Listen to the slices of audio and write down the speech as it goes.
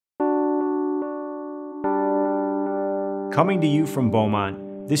Coming to you from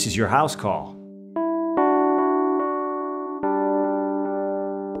Beaumont, this is your house call.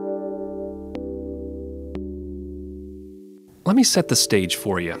 Let me set the stage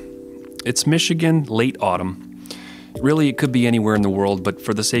for you. It's Michigan, late autumn. Really, it could be anywhere in the world, but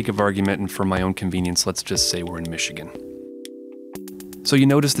for the sake of argument and for my own convenience, let's just say we're in Michigan. So you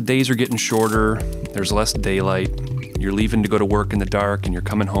notice the days are getting shorter, there's less daylight, you're leaving to go to work in the dark and you're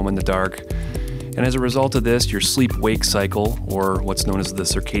coming home in the dark. And as a result of this, your sleep-wake cycle, or what's known as the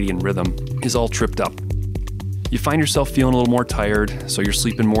circadian rhythm, is all tripped up. You find yourself feeling a little more tired, so you're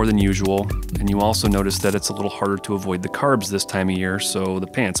sleeping more than usual, and you also notice that it's a little harder to avoid the carbs this time of year, so the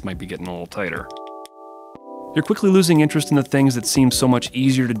pants might be getting a little tighter. You're quickly losing interest in the things that seemed so much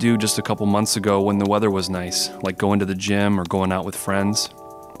easier to do just a couple months ago when the weather was nice, like going to the gym or going out with friends.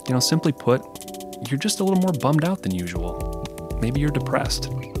 You know, simply put, you're just a little more bummed out than usual. Maybe you're depressed.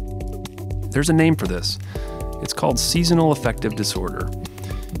 There's a name for this. It's called seasonal affective disorder.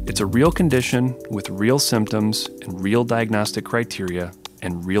 It's a real condition with real symptoms and real diagnostic criteria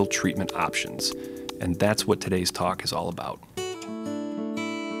and real treatment options. And that's what today's talk is all about.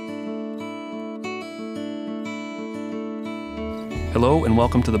 Hello and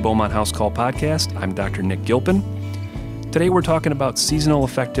welcome to the Beaumont HouseCall podcast. I'm Dr. Nick Gilpin. Today we're talking about seasonal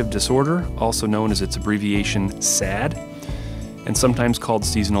affective disorder, also known as its abbreviation SAD, and sometimes called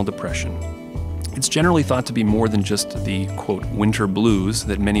seasonal depression. It's generally thought to be more than just the, quote, winter blues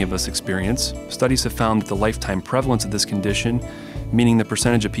that many of us experience. Studies have found that the lifetime prevalence of this condition, meaning the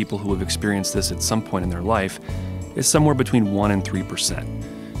percentage of people who have experienced this at some point in their life, is somewhere between 1 and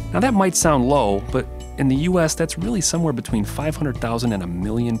 3%. Now that might sound low, but in the US, that's really somewhere between 500,000 and 1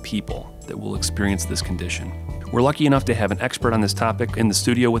 million people that will experience this condition. We're lucky enough to have an expert on this topic in the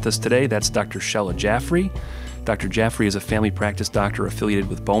studio with us today. That's Dr. Shella Jaffrey. Dr. Jaffrey is a family practice doctor affiliated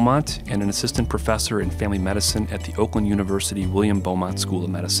with Beaumont and an assistant professor in family medicine at the Oakland University William Beaumont School of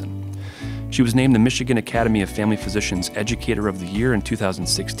Medicine. She was named the Michigan Academy of Family Physicians Educator of the Year in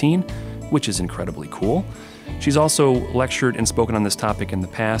 2016, which is incredibly cool. She's also lectured and spoken on this topic in the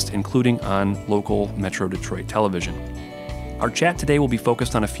past, including on local Metro Detroit television. Our chat today will be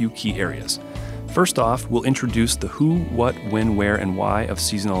focused on a few key areas. First off, we'll introduce the who, what, when, where, and why of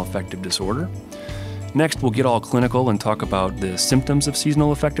seasonal affective disorder. Next, we'll get all clinical and talk about the symptoms of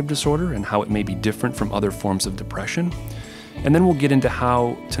seasonal affective disorder and how it may be different from other forms of depression. And then we'll get into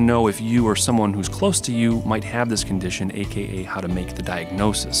how to know if you or someone who's close to you might have this condition, aka how to make the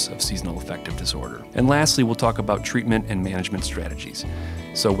diagnosis of seasonal affective disorder. And lastly, we'll talk about treatment and management strategies.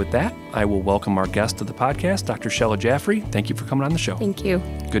 So with that, I will welcome our guest to the podcast, Dr. Shella Jaffrey. Thank you for coming on the show. Thank you.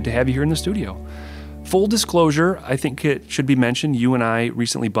 Good to have you here in the studio. Full disclosure, I think it should be mentioned, you and I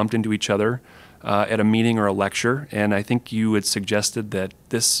recently bumped into each other at a meeting or a lecture, and I think you had suggested that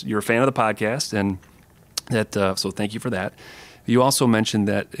you're a fan of the podcast, and that so thank you for that. You also mentioned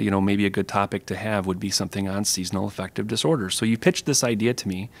that maybe a good topic to have would be something on seasonal affective disorder. So you pitched this idea to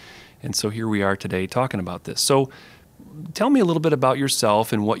me, and so here we are today talking about this. So tell me a little bit about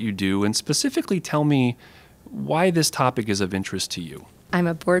yourself and what you do, and specifically tell me why this topic is of interest to you. I'm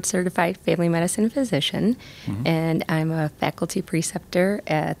a board-certified family medicine physician, and I'm a faculty preceptor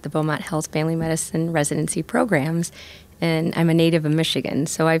at the Beaumont Health Family Medicine residency programs, and I'm a native of Michigan,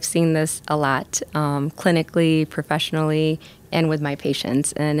 so I've seen this a lot, clinically, professionally, and with my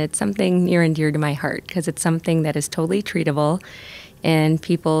patients, and it's something near and dear to my heart because it's something that is totally treatable, and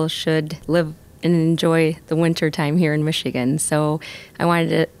people should live and enjoy the winter time here in Michigan. So I wanted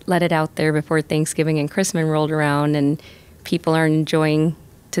to let it out there before Thanksgiving and Christmas rolled around, and people are enjoying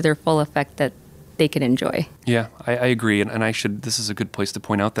to their full effect that they can enjoy. Yeah, I agree. And this is a good place to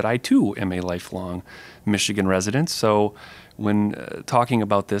point out that I too am a lifelong Michigan resident. So when talking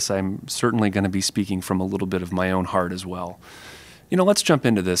about this, I'm certainly going to be speaking from a little bit of my own heart as well. Let's jump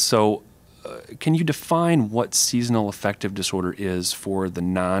into this. So can you define what seasonal affective disorder is for the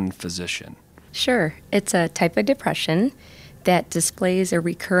non-physician? Sure. It's a type of depression that displays a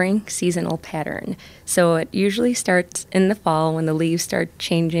recurring seasonal pattern. So it usually starts in the fall when the leaves start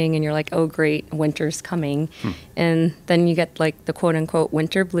changing and you're like, oh great, winter's coming. And then you get like the quote unquote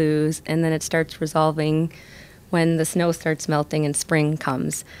winter blues, and then it starts resolving when the snow starts melting and spring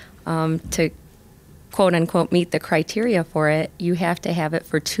comes. To quote unquote meet the criteria for it, you have to have it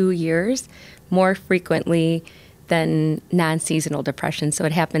for 2 years more frequently than non-seasonal depression. So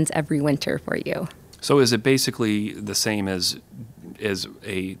it happens every winter for you. So is it basically the same as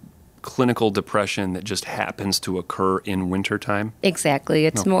a clinical depression that just happens to occur in wintertime? Exactly.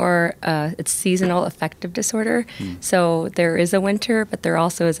 It's more, it's seasonal affective disorder. So there is a winter, but there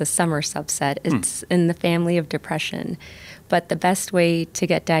also is a summer subset. It's in the family of depression. But the best way to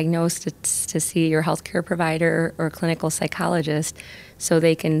get diagnosed is to see your healthcare provider or clinical psychologist so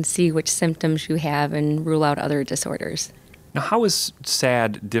they can see which symptoms you have and rule out other disorders. Now, how is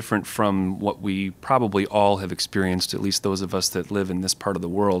SAD different from what we probably all have experienced, at least those of us that live in this part of the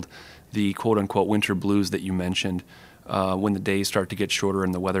world, the quote-unquote winter blues that you mentioned, when the days start to get shorter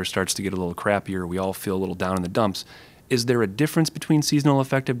and the weather starts to get a little crappier, we all feel a little down in the dumps. Is there a difference between seasonal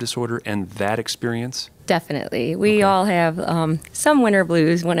affective disorder and that experience? Definitely. We all have some winter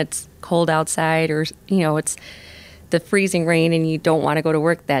blues when it's cold outside or, it's the freezing rain and you don't want to go to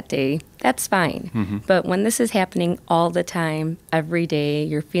work that day. That's fine. But when this is happening all the time, every day,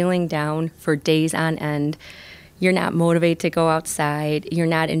 you're feeling down for days on end, you're not motivated to go outside, you're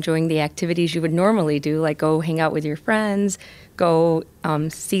not enjoying the activities you would normally do, like go hang out with your friends, go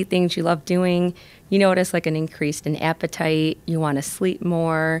see things you love doing. You notice like an increase in appetite, you want to sleep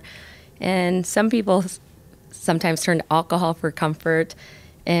more. And some people sometimes turn to alcohol for comfort,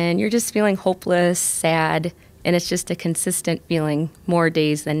 and you're just feeling hopeless, sad, and it's just a consistent feeling more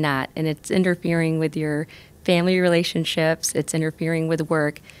days than not. And it's interfering with your family relationships, it's interfering with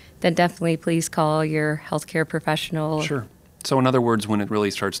work. Then definitely please call your healthcare professional. Sure. So in other words, when it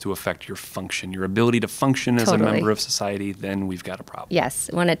really starts to affect your function, your ability to function as a member of society, then we've got a problem. Yes,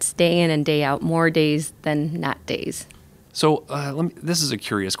 when it's day in and day out, more days than not days. So this is a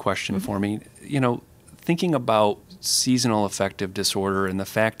curious question for me. Thinking about seasonal affective disorder and the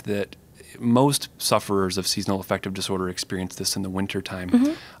fact that most sufferers of seasonal affective disorder experience this in the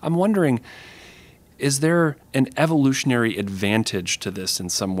wintertime, I'm wondering, is there an evolutionary advantage to this in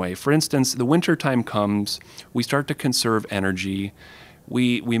some way? For instance, the wintertime comes, we start to conserve energy,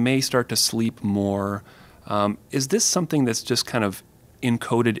 we may start to sleep more. Is this something that's just kind of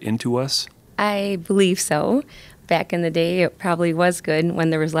encoded into us? I believe so. Back in the day, it probably was good when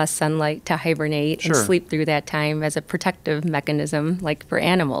there was less sunlight to hibernate and sleep through that time as a protective mechanism, like for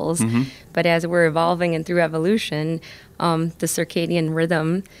animals. But as we're evolving and through evolution, the circadian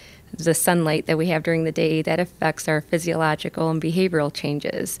rhythm, the sunlight that we have during the day, that affects our physiological and behavioral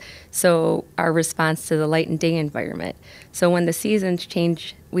changes. So our response to the light and day environment. So when the seasons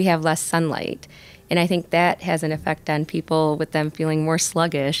change, we have less sunlight. And I think that has an effect on people with them feeling more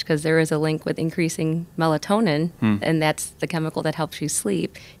sluggish because there is a link with increasing melatonin, and that's the chemical that helps you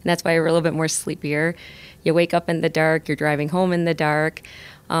sleep. And that's why we're a little bit more sleepier. You wake up in the dark, you're driving home in the dark.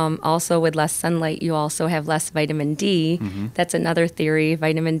 Also, with less sunlight, you also have less vitamin D. That's another theory,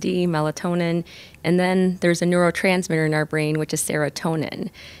 vitamin D, melatonin. And then there's a neurotransmitter in our brain, which is serotonin.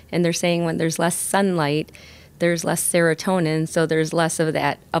 And they're saying when there's less sunlight, there's less serotonin, so there's less of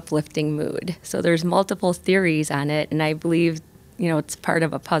that uplifting mood. So there's multiple theories on it, and I believe, it's part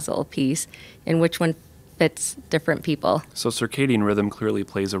of a puzzle piece in which one fits different people. So circadian rhythm clearly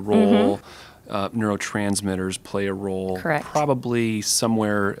plays a role. Neurotransmitters play a role. Correct. Probably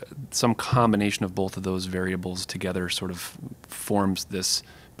somewhere, some combination of both of those variables together sort of forms this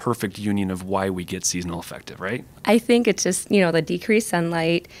perfect union of why we get seasonal affective, right? I think it's just, the decreased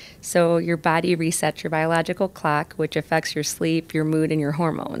sunlight, so your body resets your biological clock, which affects your sleep, your mood, and your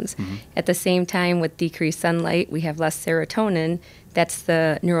hormones. At the same time, with decreased sunlight, we have less serotonin. That's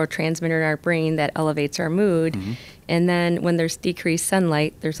the neurotransmitter in our brain that elevates our mood. And then when there's decreased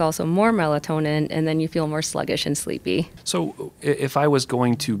sunlight, there's also more melatonin, and then you feel more sluggish and sleepy. So if I was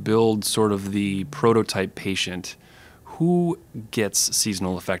going to build sort of the prototype patient, who gets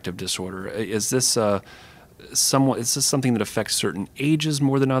seasonal affective disorder? Is this something that affects certain ages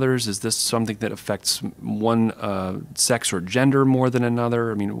more than others? Is this something that affects one sex or gender more than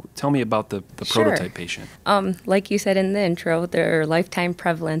another? I mean, tell me about the prototype patient. Like you said in the intro, their lifetime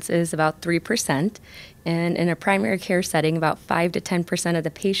prevalence is about 3%. And in a primary care setting, about 5 to 10% of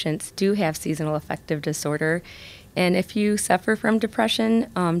the patients do have seasonal affective disorder. And if you suffer from depression,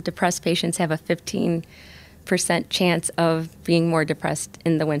 depressed patients have a 15% chance of being more depressed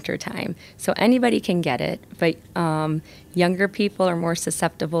in the wintertime. So anybody can get it, but younger people are more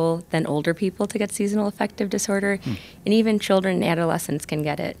susceptible than older people to get seasonal affective disorder, and even children and adolescents can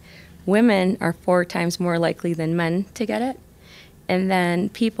get it. Women are 4 times more likely than men to get it, and then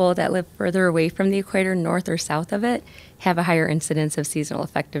people that live further away from the equator, north or south of it, have a higher incidence of seasonal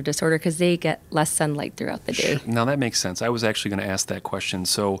affective disorder because they get less sunlight throughout the day. Now that makes sense. I was actually going to ask that question.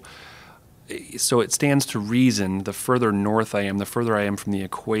 So so it stands to reason, the further north I am, the further I am from the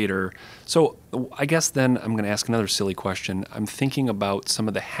equator. So I guess then I'm going to ask another silly question. I'm thinking about some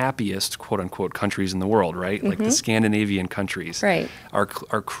of the happiest, quote unquote, countries in the world, right? Like the Scandinavian countries are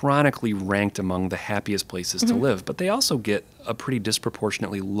chronically ranked among the happiest places to live, but they also get a pretty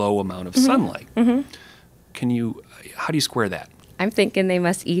disproportionately low amount of sunlight. How do you square that? I'm thinking they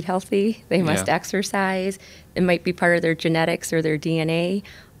must eat healthy. They must exercise. It might be part of their genetics or their DNA.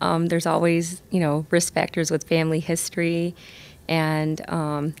 There's always, risk factors with family history and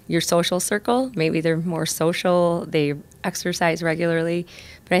your social circle. Maybe they're more social. They exercise regularly.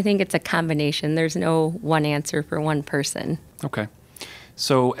 But I think it's a combination. There's no one answer for one person. Okay.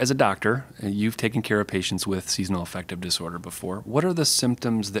 So as a doctor, you've taken care of patients with seasonal affective disorder before. What are the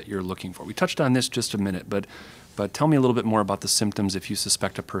symptoms that you're looking for? We touched on this just a minute, but tell me a little bit more about the symptoms if you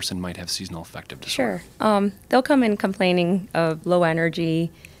suspect a person might have seasonal affective disorder. Sure. They'll come in complaining of low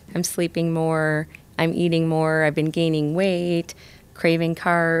energy, I'm sleeping more, I'm eating more, I've been gaining weight, craving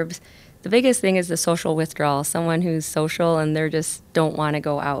carbs. The biggest thing is the social withdrawal, someone who's social and they just don't want to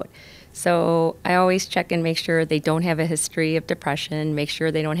go out. So I always check and make sure they don't have a history of depression, make sure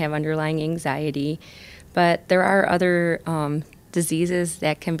they don't have underlying anxiety. But there are other diseases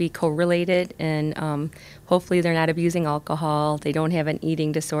that can be correlated, and hopefully they're not abusing alcohol, they don't have an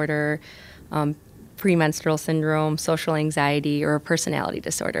eating disorder, premenstrual syndrome, social anxiety, or a personality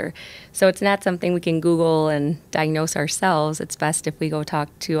disorder. So it's not something we can Google and diagnose ourselves. It's best if we go talk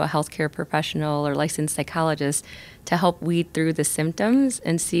to a healthcare professional or licensed psychologist to help weed through the symptoms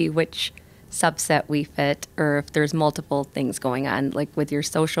and see which subset we fit, or if there's multiple things going on, like with your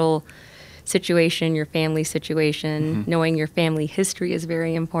social situation, your family situation, knowing your family history is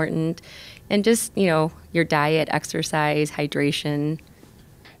very important, and just, your diet, exercise, hydration.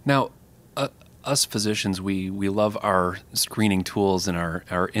 Now, us physicians, we love our screening tools and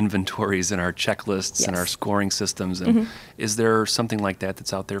our inventories and our checklists and our scoring systems. And is there something like that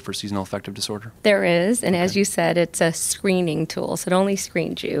that's out there for seasonal affective disorder? There is, and as you said, it's a screening tool, so it only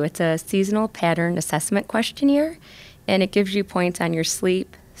screens you. It's a seasonal pattern assessment questionnaire, and it gives you points on your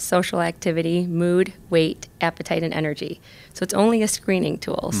sleep, social activity, mood, weight, appetite, and energy. So it's only a screening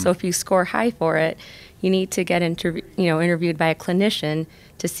tool. So if you score high for it, you need to get interviewed by a clinician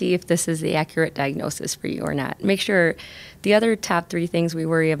to see if this is the accurate diagnosis for you or not. Make sure the other top 3 things we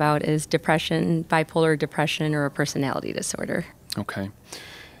worry about is depression, bipolar depression, or a personality disorder. Okay.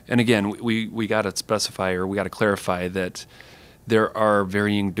 And again, we got to specify, or we got to clarify that there are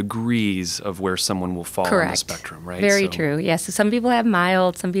varying degrees of where someone will fall on the spectrum, right? Very true. Yes. So some people have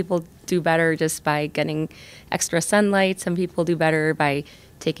mild, some people do better just by getting extra sunlight, some people do better by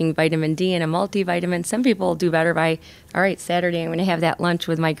taking vitamin D and a multivitamin. Some people do better by, all right, Saturday I'm going to have that lunch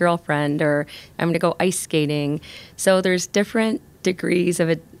with my girlfriend, or I'm going to go ice skating. So there's different degrees of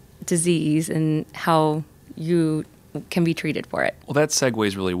a disease and how you can be treated for it. Well, that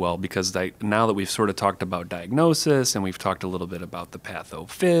segues really well, because now that we've sort of talked about diagnosis, and we've talked a little bit about the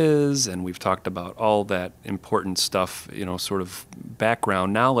pathophys, and we've talked about all that important stuff, sort of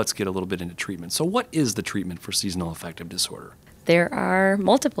background, now let's get a little bit into treatment. So what is the treatment for seasonal affective disorder? There are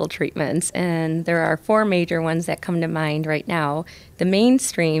multiple treatments, and there are 4 major ones that come to mind right now. The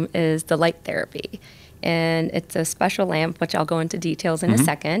mainstream is the light therapy, and it's a special lamp, which I'll go into details in a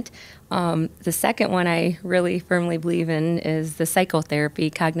second. The second one I really firmly believe in is the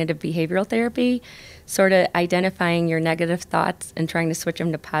psychotherapy, cognitive behavioral therapy, sort of identifying your negative thoughts and trying to switch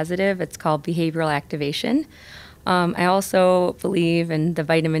them to positive. It's called behavioral activation. I also believe in the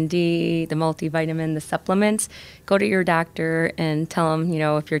vitamin D, the multivitamin, the supplements. Go to your doctor and tell them,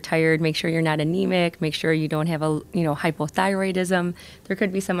 if you're tired, make sure you're not anemic, make sure you don't have hypothyroidism. There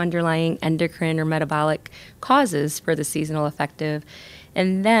could be some underlying endocrine or metabolic causes for the seasonal affective.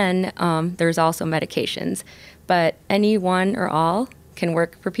 And then there's also medications, but any one or all can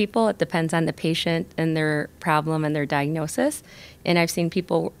work for people. It depends on the patient and their problem and their diagnosis. And I've seen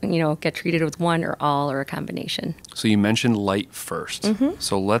people, get treated with one or all or a combination. So you mentioned light first.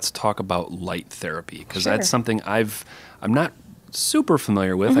 So let's talk about light therapy, because that's something I'm not super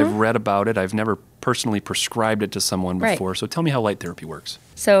familiar with. I've read about it. I've never personally prescribed it to someone before. So tell me how light therapy works.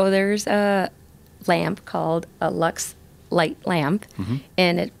 So there's a lamp called a Lux light lamp,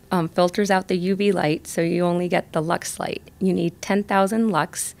 and it filters out the UV light, so you only get the Lux light. You need 10,000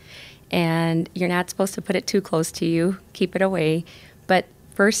 lux, and you're not supposed to put it too close to you. Keep it away. But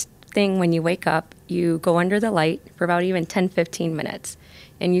first thing when you wake up, you go under the light for about even 10-15 minutes,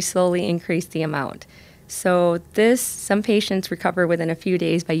 and you slowly increase the amount. So some patients recover within a few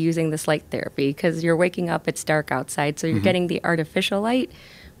days by using this light therapy, because you're waking up, it's dark outside, so you're getting the artificial light,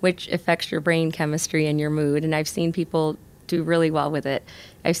 which affects your brain chemistry and your mood. And I've seen people do really well with it.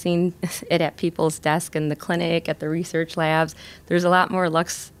 I've seen it at people's desk in the clinic, at the research labs. There's a lot more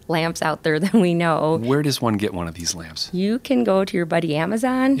Lux lamps out there than we know. Where does one get one of these lamps? You can go to your buddy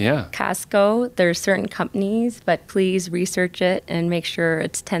Amazon, Yeah. Costco. There's certain companies, but please research it and make sure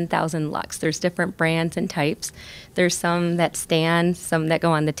it's 10,000 lux. There's different brands and types. There's some that stand, some that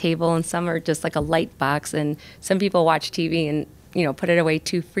go on the table, and some are just like a light box. And some people watch TV and, put it away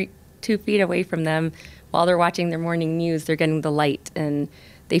 2 feet away from them while they're watching their morning news. They're getting the light, and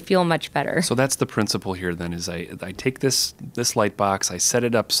they feel much better. So that's the principle here then, is I take this light box, I set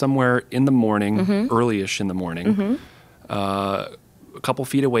it up somewhere in the morning, early-ish in the morning, a couple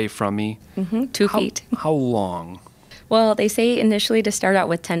feet away from me. 2 feet. How long? Well, they say initially to start out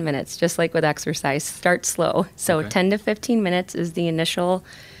with 10 minutes, just like with exercise. Start slow. So Okay. 10 to 15 minutes is the initial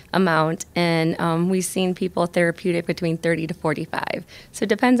amount, and we've seen people therapeutic between 30 to 45. So it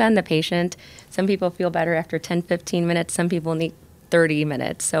depends on the patient. Some people feel better after 10, 15 minutes. Some people need 30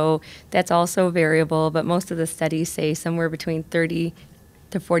 minutes. So that's also variable, but most of the studies say somewhere between 30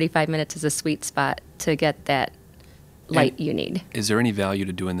 to 45 minutes is a sweet spot to get that light you need. Is there any value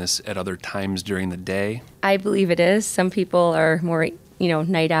to doing this at other times during the day? I believe it is. Some people are more,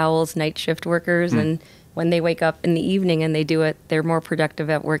 night owls, night shift workers, and when they wake up in the evening and they do it, they're more productive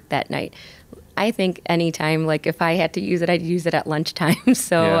at work that night. I think anytime, like if I had to use it, I'd use it at lunchtime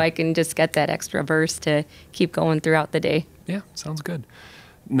so Yeah. I can just get that extra burst to keep going throughout the day. Yeah, sounds good.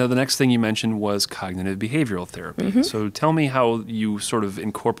 Now, the next thing you mentioned was cognitive behavioral therapy. So tell me how you sort of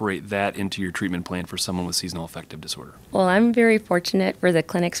incorporate that into your treatment plan for someone with seasonal affective disorder. Well, I'm very fortunate for the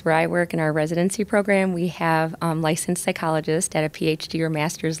clinics where I work in our residency program. We have licensed psychologists at a PhD or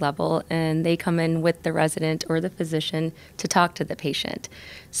master's level, and they come in with the resident or the physician to talk to the patient.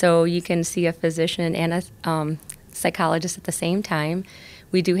 So you can see a physician and a psychologist at the same time.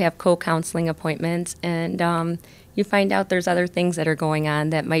 We do have co-counseling appointments, and you find out there's other things that are going on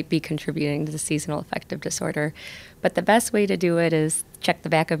that might be contributing to the seasonal affective disorder. But the best way to do it is check the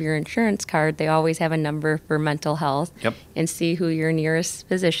back of your insurance card. They always have a number for mental health. Yep. And see who your nearest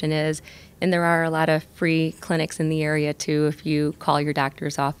physician is. And there are a lot of free clinics in the area, too, if you call your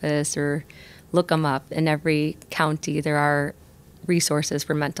doctor's office or look them up. In every county, there are resources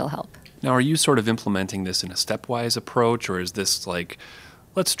for mental health. Now, are you sort of implementing this in a stepwise approach, or is this like,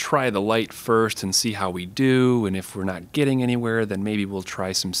 let's try the light first and see how we do, and if we're not getting anywhere, then maybe we'll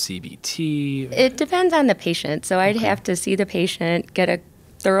try some CBT? It depends on the patient. So I'd have to see the patient, get a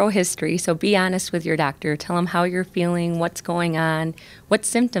thorough history. So be honest with your doctor. Tell them how you're feeling, what's going on, what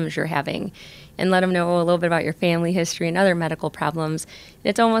symptoms you're having, and let them know a little bit about your family history and other medical problems.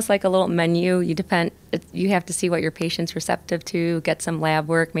 It's almost like a little menu. You have to see what your patient's receptive to, get some lab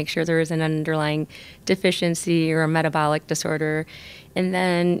work, make sure there is an underlying deficiency or a metabolic disorder, and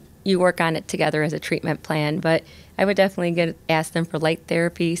then you work on it together as a treatment plan. But I would definitely ask them for light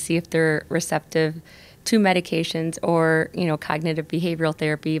therapy, see if they're receptive to medications or, cognitive behavioral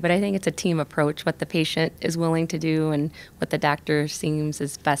therapy. But I think it's a team approach, what the patient is willing to do and what the doctor seems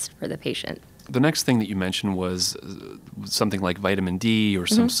is best for the patient. The next thing that you mentioned was something like vitamin D or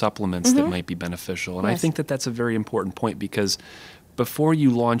some supplements that might be beneficial. And I Yes. think that that's a very important point, because before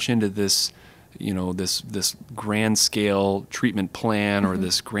you launch into this, this grand scale treatment plan or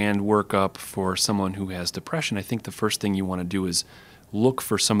this grand workup for someone who has depression, I think the first thing you want to do is look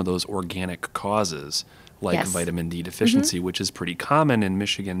for some of those organic causes, like Yes. vitamin D deficiency, which is pretty common in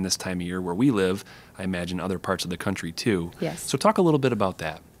Michigan this time of year where we live. I imagine other parts of the country too. Yes. So talk a little bit about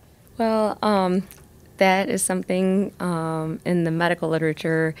that. Well, that is something in the medical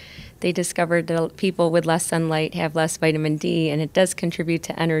literature. They discovered that people with less sunlight have less vitamin D, and it does contribute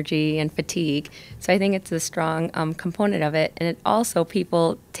to energy and fatigue. So I think it's a strong component of it. And it also,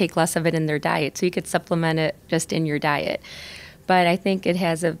 people take less of it in their diet. So you could supplement it just in your diet. But I think it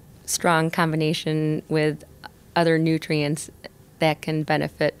has a strong combination with other nutrients that can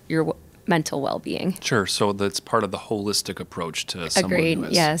benefit your mental well-being. Sure. So that's part of the holistic approach to someone Agreed, who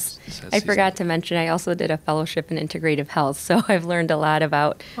has yes. has I forgot to mention, I also did a fellowship in integrative health, so I've learned a lot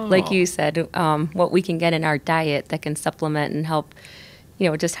about, like Oh. you said, what we can get in our diet that can supplement and help,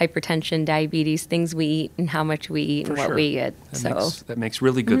 just hypertension, diabetes, things we eat and how much we eat For and what sure. we eat. That makes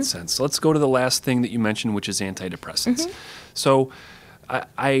really good sense. So let's go to the last thing that you mentioned, which is antidepressants. So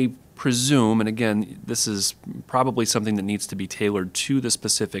I presume, and again, this is probably something that needs to be tailored to the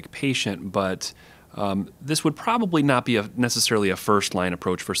specific patient, but this would probably not be necessarily a first-line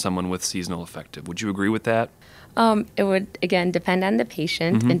approach for someone with seasonal affective. Would you agree with that? It would, again, depend on the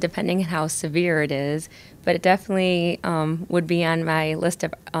patient and depending on how severe it is, but it definitely would be on my list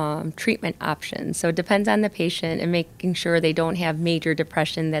of treatment options. So it depends on the patient and making sure they don't have major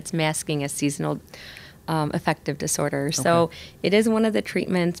depression that's masking a seasonal affective disorder. So it is one of the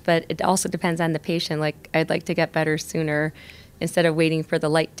treatments, but it also depends on the patient. Like, I'd like to get better sooner. Instead of waiting for the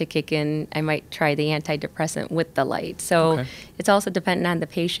light to kick in, I might try the antidepressant with the light. So it's also dependent on the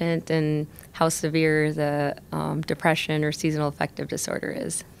patient and how severe the depression or seasonal affective disorder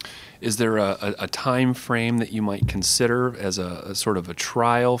is. Is there a time frame that you might consider as a sort of a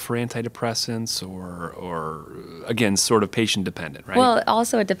trial for antidepressants, or again, sort of patient dependent, right? Well,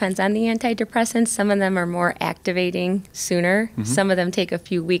 also it depends on the antidepressants. Some of them are more activating sooner. Some of them take a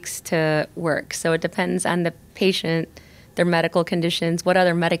few weeks to work. So it depends on the patient, their medical conditions, what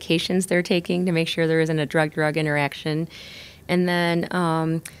other medications they're taking to make sure there isn't a drug-drug interaction. And then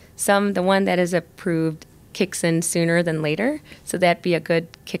the one that is approved kicks in sooner than later. So that'd be a good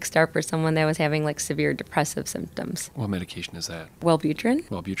kickstart for someone that was having like severe depressive symptoms. What medication is that? Wellbutrin.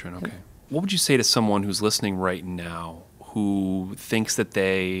 Wellbutrin, okay. What would you say to someone who's listening right now who thinks that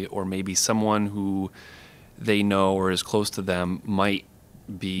they, or maybe someone who they know or is close to them, might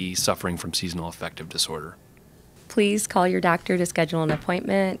be suffering from seasonal affective disorder? Please call your doctor to schedule an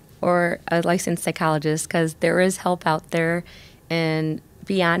appointment, or a licensed psychologist, because there is help out there. And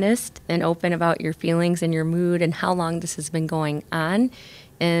be honest and open about your feelings and your mood and how long this has been going on.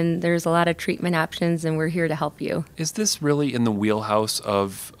 And there's a lot of treatment options, and we're here to help you. Is this really in the wheelhouse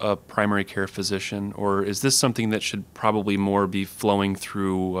of a primary care physician, or is this something that should probably more be flowing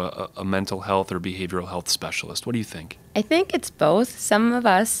through a mental health or behavioral health specialist? What do you think? I think it's both. Some of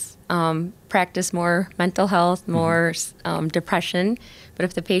us practice more mental health, more depression. But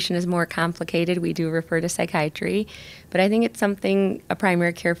if the patient is more complicated, we do refer to psychiatry. But I think it's something a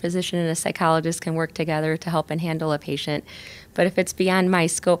primary care physician and a psychologist can work together to help and handle a patient. But if it's beyond my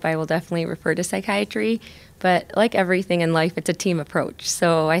scope, I will definitely refer to psychiatry. But like everything in life, it's a team approach.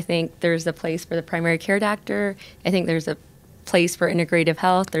 So I think there's a place for the primary care doctor. I think there's a place for integrative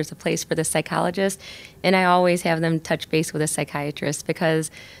health. There's a place for the psychologist. And I always have them touch base with a psychiatrist, because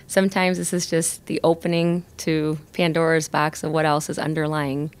sometimes this is just the opening to Pandora's box of what else is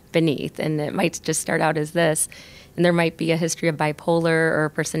underlying beneath. And it might just start out as this. And there might be a history of bipolar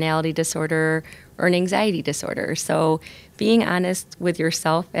or personality disorder or an anxiety disorder. So being honest with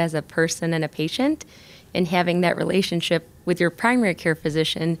yourself as a person and a patient, and having that relationship with your primary care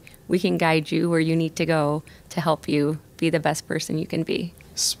physician, we can guide you where you need to go to help you be the best person you can be.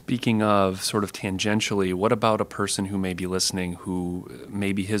 Speaking of sort of tangentially, what about a person who may be listening who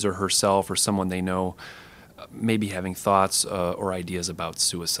maybe his or herself or someone they know may be having thoughts or ideas about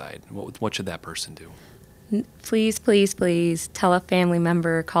suicide? What should that person do? Please, please, please tell a family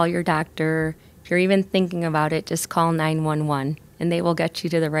member, call your doctor. If you're even thinking about it, just call 911 and they will get you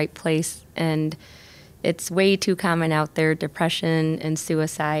to the right place. And it's way too common out there, depression and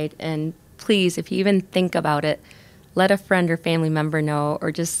suicide. And please, if you even think about it, let a friend or family member know,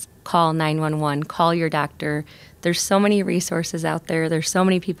 or just call 911, call your doctor. There's so many resources out there. There's so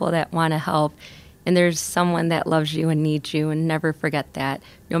many people that want to help. And there's someone that loves you and needs you, and never forget that.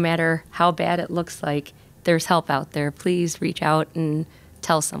 No matter how bad it looks like, there's help out there. Please reach out and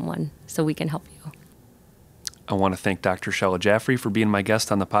tell someone so we can help you. I want to thank Dr. Shella Jaffrey for being my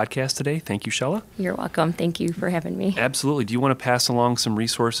guest on the podcast today. Thank you, Shella. You're welcome. Thank you for having me. Absolutely. Do you want to pass along some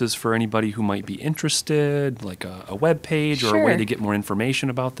resources for anybody who might be interested, like a web page or a way to get more information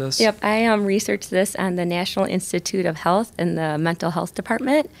about this? Yep. I researched this on the National Institute of Health in the Mental Health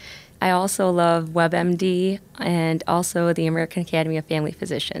Department. I also love WebMD and also the American Academy of Family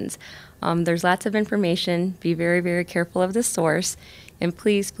Physicians. There's lots of information. Be very, very careful of the source. And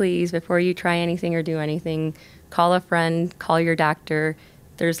please, please, before you try anything or do anything, call a friend, call your doctor.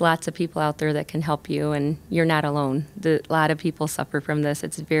 There's lots of people out there that can help you, and you're not alone. A lot of people suffer from this.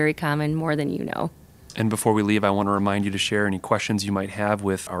 It's very common, more than you know. And before we leave, I want to remind you to share any questions you might have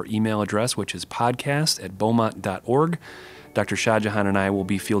with our email address, which is podcast@beaumont.org. Dr. Shahjahan and I will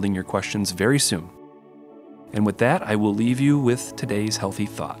be fielding your questions very soon. And with that, I will leave you with today's healthy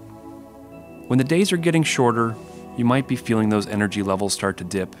thought. When the days are getting shorter, you might be feeling those energy levels start to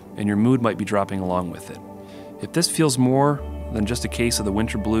dip, and your mood might be dropping along with it. If this feels more than just a case of the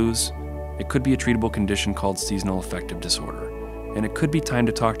winter blues, it could be a treatable condition called seasonal affective disorder, and it could be time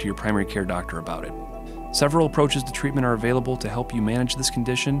to talk to your primary care doctor about it. Several approaches to treatment are available to help you manage this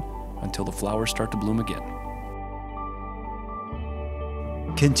condition until the flowers start to bloom again.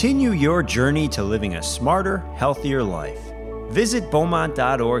 Continue your journey to living a smarter, healthier life. Visit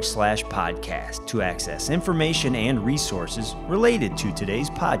beaumont.org/podcast to access information and resources related to today's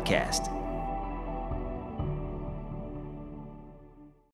podcast.